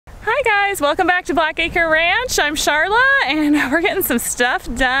Hi guys, welcome back to Blackacre Ranch. I'm Charla and we're getting some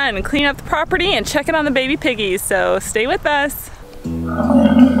stuff done, cleaning up the property and checking on the baby piggies, so stay with us.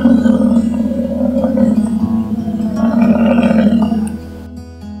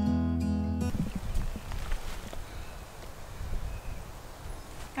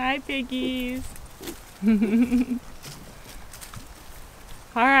 Hi piggies.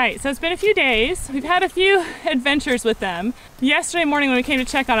 Alright, so it's been a few days. We've had a few adventures with them. Yesterday morning when we came to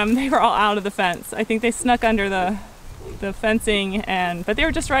check on them, they were all out of the fence. I think they snuck under the fencing, but they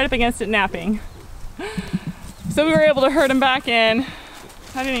were just right up against it napping. So we were able to herd them back in.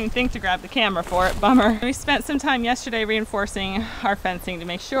 I didn't even think to grab the camera for it, bummer. We spent some time yesterday reinforcing our fencing to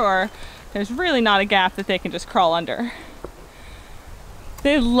make sure there's really not a gap that they can just crawl under.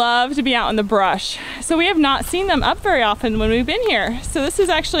 They love to be out in the brush. So we have not seen them up very often when we've been here. So this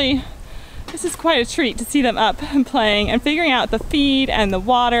is quite a treat to see them up and playing and figuring out the feed and the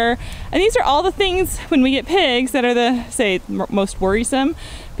water. And these are all the things when we get pigs that are the most worrisome,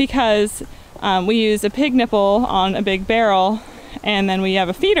 because we use a pig nipple on a big barrel and then we have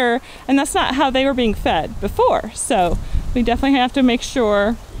a feeder, and that's not how they were being fed before. So we definitely have to make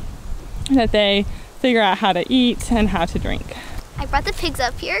sure that they figure out how to eat and how to drink. I brought the pigs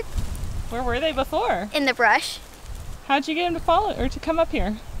up here. Where were they before? In the brush. How'd you get them to follow or to come up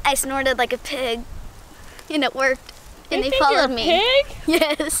here? I snorted like a pig and it worked. And they think followed you're a me. Pig?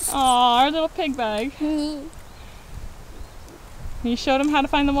 Yes. Aw, our little pig bag. You showed them how to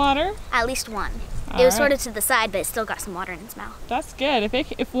find the water? At least one. All It was right. sorted to the side, but it still got some water in its mouth. That's good.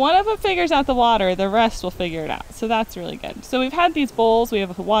 If one of them figures out the water, the rest will figure it out. So that's really good. So we've had these bowls. We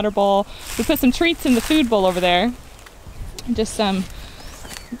have a water bowl. We put some treats in the food bowl over there. Just some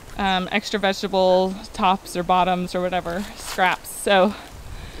extra vegetable tops or bottoms or whatever, scraps. So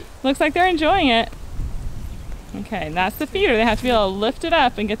looks like they're enjoying it. Okay, and that's the feeder. They have to be able to lift it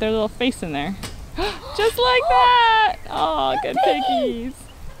up and get their little face in there. Just like that! Oh, good piggies.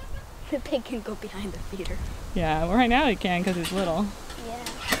 The pig can go behind the feeder. Yeah, well right now he can because he's little. Yeah.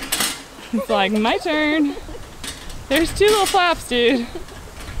 It's like, my turn. There's two little flaps, dude.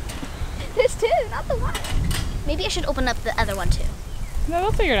 There's two, not the one. Maybe I should open up the other one too. No,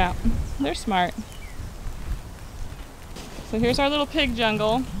 they'll figure it out. They're smart. So here's our little pig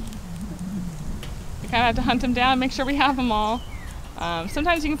jungle. We kind of have to hunt them down, make sure we have them all.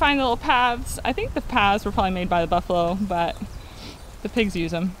 Sometimes you can find the little paths. I think the paths were probably made by the buffalo, but the pigs use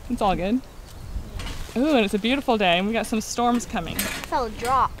them. It's all good. Ooh, and it's a beautiful day, and we got some storms coming. I felt a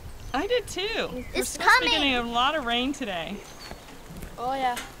drop. I did too. It's We're supposed to be coming. getting a lot of rain today. Oh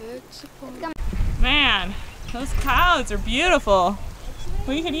yeah. It's coming. Man, those clouds are beautiful.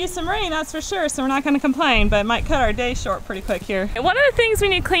 We could use some rain, that's for sure, so we're not going to complain, but it might cut our day short pretty quick here. One of the things we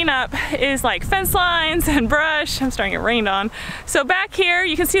need to clean up is like fence lines and brush. I'm starting to get rained on. So back here,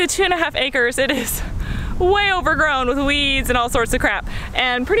 you can see the 2.5 acres. It is way overgrown with weeds and all sorts of crap.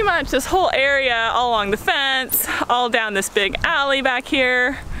 And pretty much this whole area all along the fence, all down this big alley back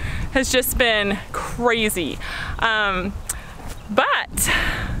here has just been crazy. But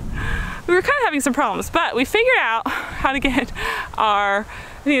we were kind of having some problems, but we figured out how to get our,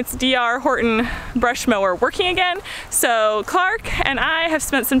 I think it's DR Brush Mower working again. So Clark and I have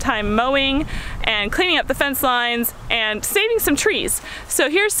spent some time mowing and cleaning up the fence lines and saving some trees. So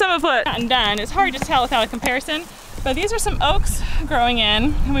here's some of what's gotten done. It's hard to tell without a comparison, but these are some oaks growing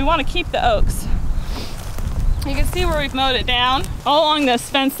in, and we want to keep the oaks. You can see where we've mowed it down all along this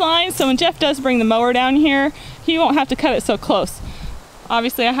fence line, so when Jeff does bring the mower down here, he won't have to cut it so close.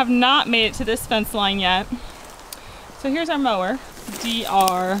 Obviously, I have not made it to this fence line yet. So here's our mower,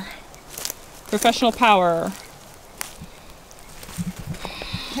 DR Professional Power.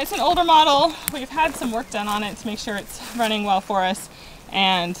 It's an older model. We've had some work done on it to make sure it's running well for us,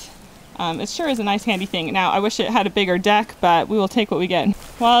 and it sure is a nice handy thing. Now, I wish it had a bigger deck, but we will take what we get.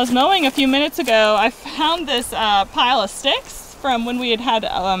 While I was mowing a few minutes ago, I found this pile of sticks from when we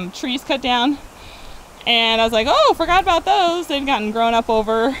had trees cut down. And I was like, oh, forgot about those. They've gotten grown up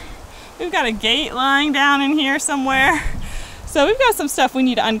over. We've got a gate lying down in here somewhere. So we've got some stuff we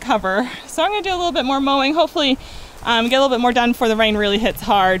need to uncover. So I'm gonna do a little bit more mowing, hopefully get a little bit more done before the rain really hits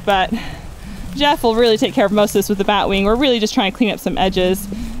hard, but Jeff will really take care of most of this with the bat wing. We're really just trying to clean up some edges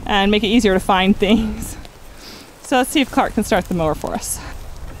and make it easier to find things. So let's see if Clark can start the mower for us.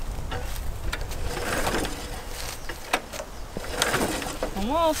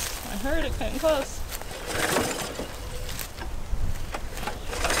 Almost, I heard it getting close.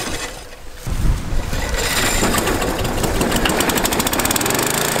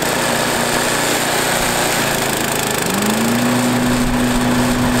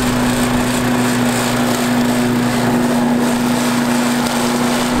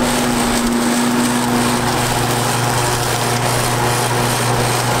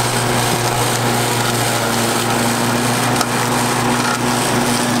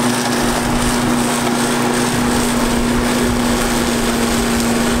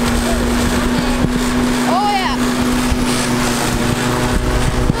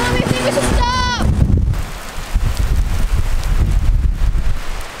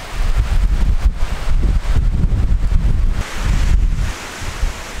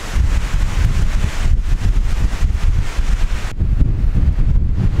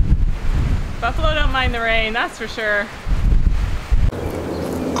 mind the rain, that's for sure.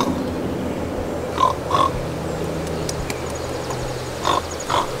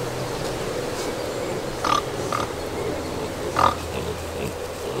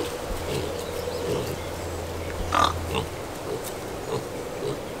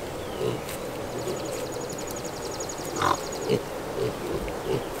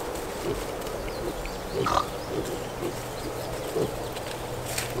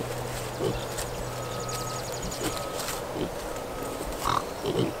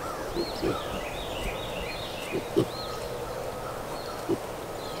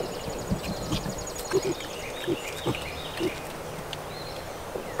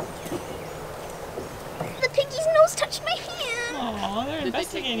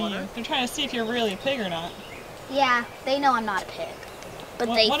 They're trying to see if you're really a pig or not. Yeah, they know I'm not a pig.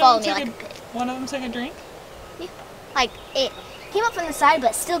 But they One follow me like a pig. One of them took a drink? Yeah. Like, it came up from the side,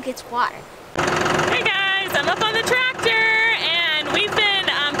 but still gets water. Hey guys, I'm up on the tractor, and we've been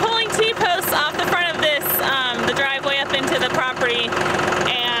pulling T-posts off the front of this, the driveway up into the property,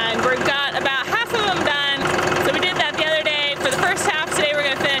 and we've got about half of them done. So we did that the other day. For the first half, today we're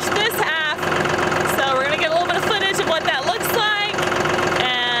going to finish this half. So we're going to get a little bit of footage of what that looks like,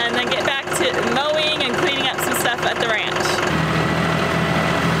 and then get back to mowing and cleaning up some stuff at the ranch.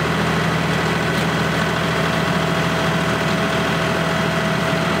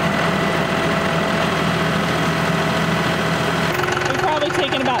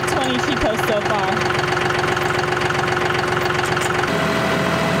 Taken about 20 T-posts so far.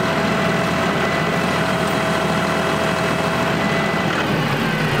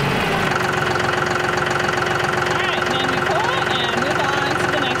 Alright, then we pull it and move on to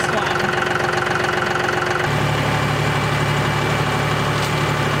the next one.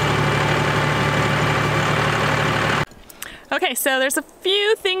 Okay, so there's a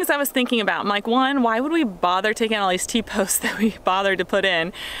few things I was thinking about. I'm like, one, why would we bother taking all these T-posts that we bothered to put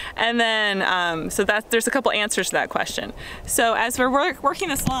in? And then, so there's a couple answers to that question. So as we're working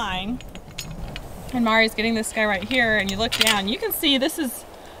this line, and Mari's getting this guy right here, and you look down, you can see this is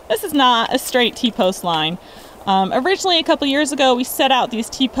not a straight T-post line. Originally, a couple years ago, we set out these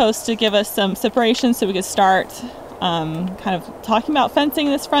T-posts to give us some separation so we could start kind of talking about fencing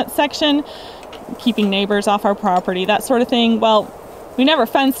this front section, keeping neighbors off our property, that sort of thing. Well, we never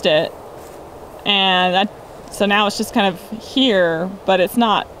fenced it, and so now it's just kind of here, but it's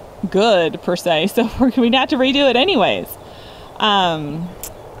not good per se, so we'd have to redo it anyways.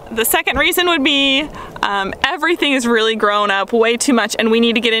 The second reason would be everything is really grown up way too much, and we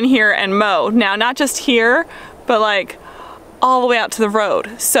need to get in here and mow. Now, not just here, but like all the way out to the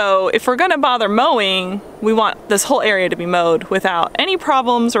road. So if we're gonna bother mowing, we want this whole area to be mowed without any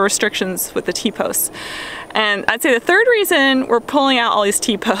problems or restrictions with the T-posts. And I'd say the third reason we're pulling out all these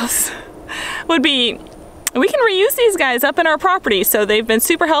T-posts would be we can reuse these guys up in our property. So they've been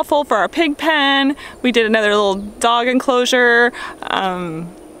super helpful for our pig pen. We did another little dog enclosure.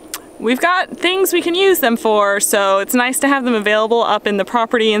 We've got things we can use them for, so it's nice to have them available up in the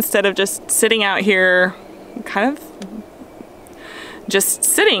property instead of just sitting out here kind of just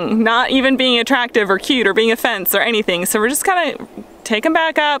sitting, not even being attractive or cute or being a fence or anything. So we're just kind of take them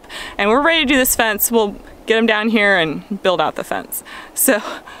back up, and we're ready to do this fence. We'll get them down here and build out the fence. So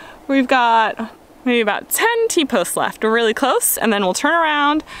we've got maybe about 10 T-posts left. We're really close, and then we'll turn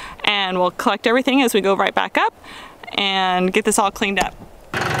around and we'll collect everything as we go right back up and get this all cleaned up.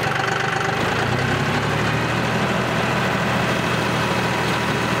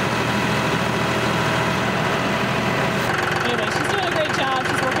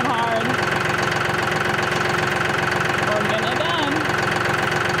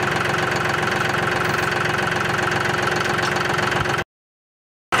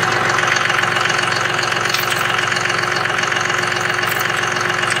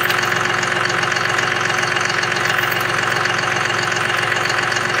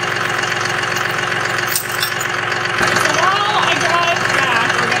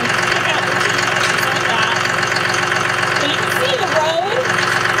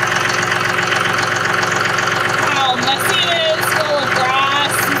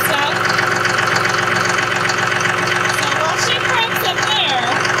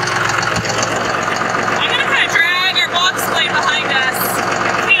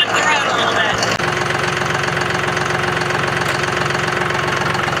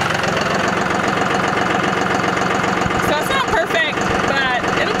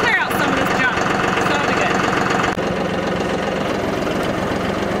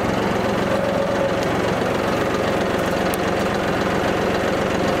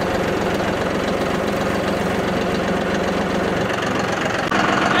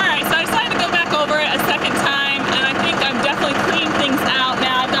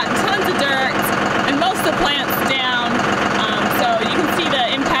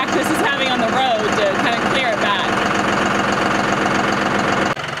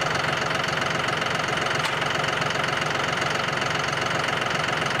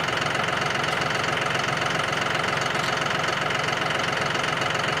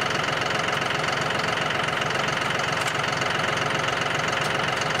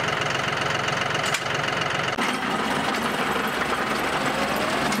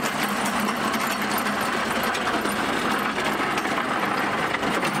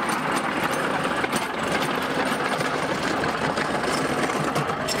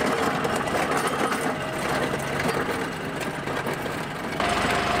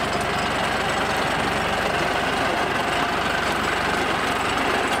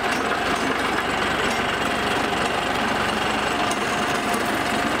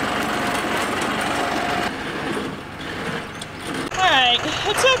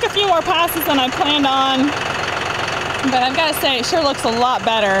 more passes than I planned on, but I've got to say it sure looks a lot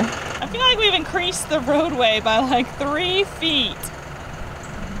better. I feel like we've increased the roadway by like 3 feet,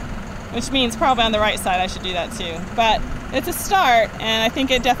 which means probably on the right side I should do that too. But it's a start, and I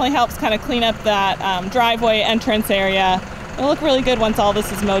think it definitely helps kind of clean up that driveway entrance area. It'll look really good once all this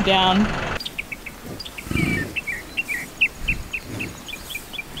is mowed down.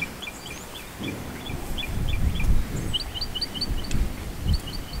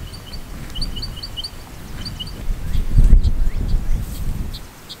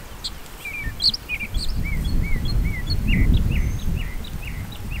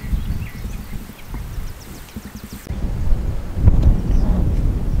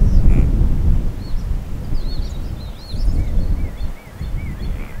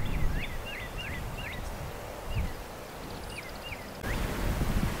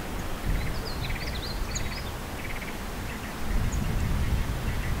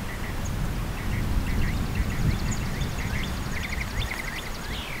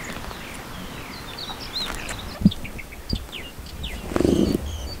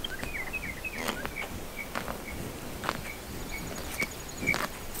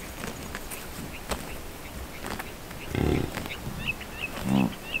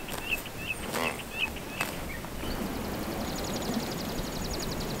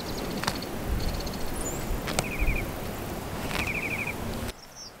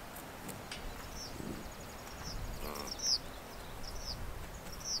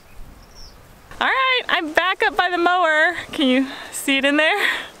 I'm back up by the mower. Can you see it in there?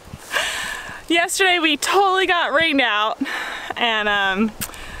 Yesterday we totally got rained out, and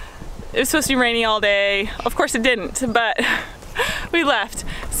it was supposed to be raining all day. Of course it didn't, but we left.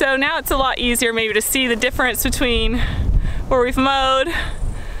 So now it's a lot easier maybe to see the difference between where we've mowed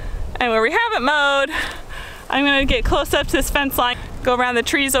and where we haven't mowed. I'm gonna get close up to this fence line, go around the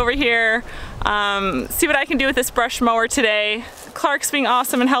trees over here, see what I can do with this brush mower today. Clark's being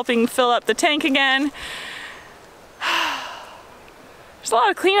awesome and helping fill up the tank again. There's a lot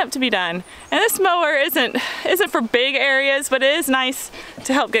of cleanup to be done. And this mower isn't for big areas, but it is nice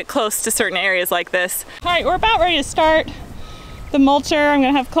to help get close to certain areas like this. All right, we're about ready to start the mulcher. I'm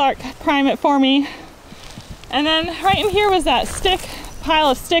gonna have Clark prime it for me. And then right in here was that pile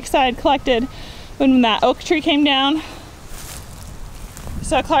of sticks I had collected when that oak tree came down.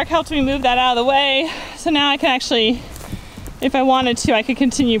 So Clark helped me move that out of the way. So now I can actually, if I wanted to, I could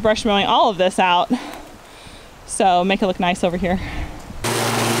continue brush mowing all of this out. So make it look nice over here.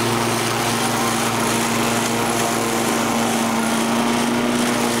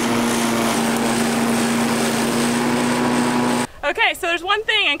 Okay, so there's one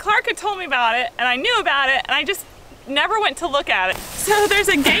thing, and Clark had told me about it, and I knew about it, and I just never went to look at it. So there's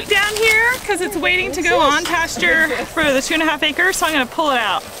a gate down here, because it's waiting to go on pasture for the 2.5 acres, so I'm gonna pull it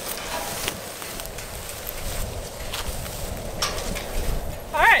out.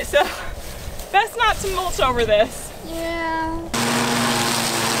 All right, so best not to mulch over this. Yeah.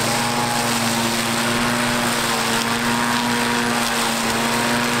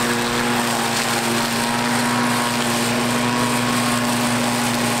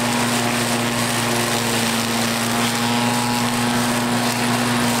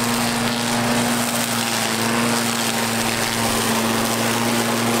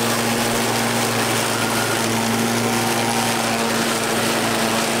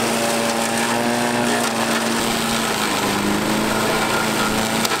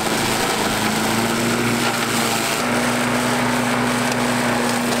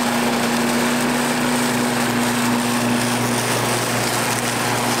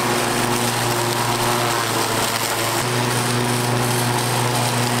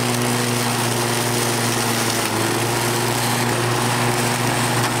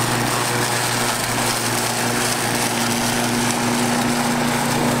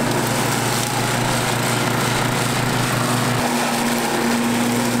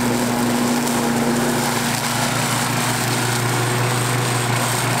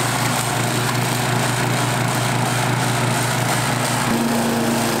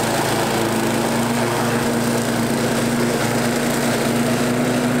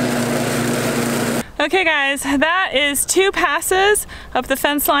 Okay guys, that is 2 passes up the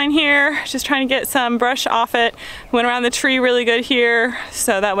fence line here. Just trying to get some brush off it. Went around the tree really good here,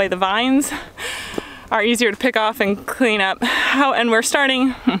 so that way the vines are easier to pick off and clean up. And we're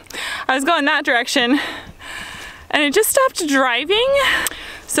starting, I was going that direction and it just stopped driving.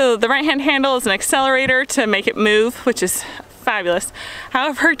 So the right hand handle is an accelerator to make it move, which is fabulous.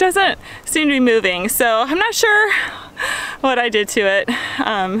 However, it doesn't seem to be moving. So I'm not sure what I did to it.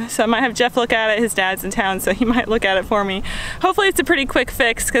 So I might have Jeff look at it. His dad's in town, so he might look at it for me. Hopefully it's a pretty quick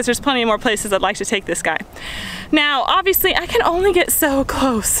fix because there's plenty more places I'd like to take this guy. Now, obviously I can only get so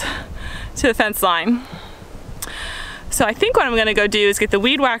close to the fence line. So I think what I'm gonna go do is get the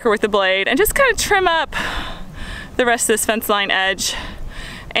weed whacker with the blade and just kind of trim up the rest of this fence line edge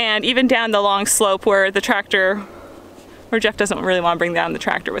and even down the long slope where the tractor, where Jeff doesn't really want to bring down the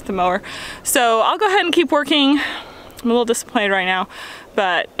tractor with the mower. So I'll go ahead and keep working. I'm a little disappointed right now,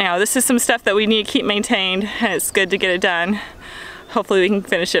 but you know, this is some stuff that we need to keep maintained and it's good to get it done. Hopefully we can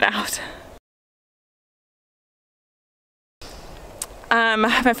finish it out.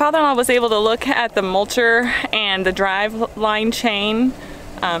 My father-in-law was able to look at the mulcher and the drive line chain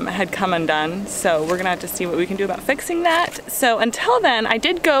had come undone, so we're gonna have to see what we can do about fixing that. So until then, I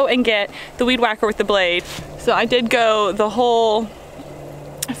did go and get the weed whacker with the blade. So I did go the whole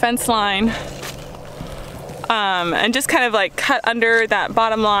fence line and just kind of like cut under that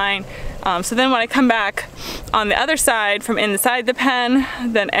bottom line. So then when I come back on the other side from inside the pen,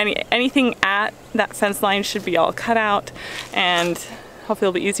 then anything at that fence line should be all cut out, and hopefully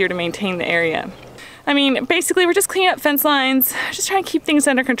it'll be easier to maintain the area. I mean, basically we're just cleaning up fence lines, just trying to keep things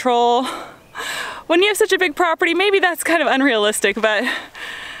under control. When you have such a big property, maybe that's kind of unrealistic, but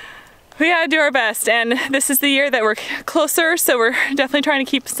we gotta do our best. And this is the year that we're closer, so we're definitely trying to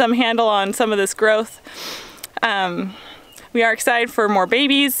keep some handle on some of this growth. We are excited for more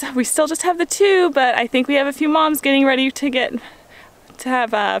babies. We still just have the 2, but I think we have a few moms getting ready to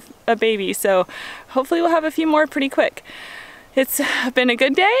have a baby, so hopefully we'll have a few more pretty quick. It's been a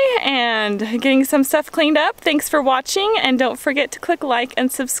good day and getting some stuff cleaned up. Thanks for watching, and don't forget to click like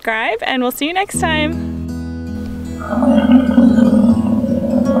and subscribe, and we'll see you next time.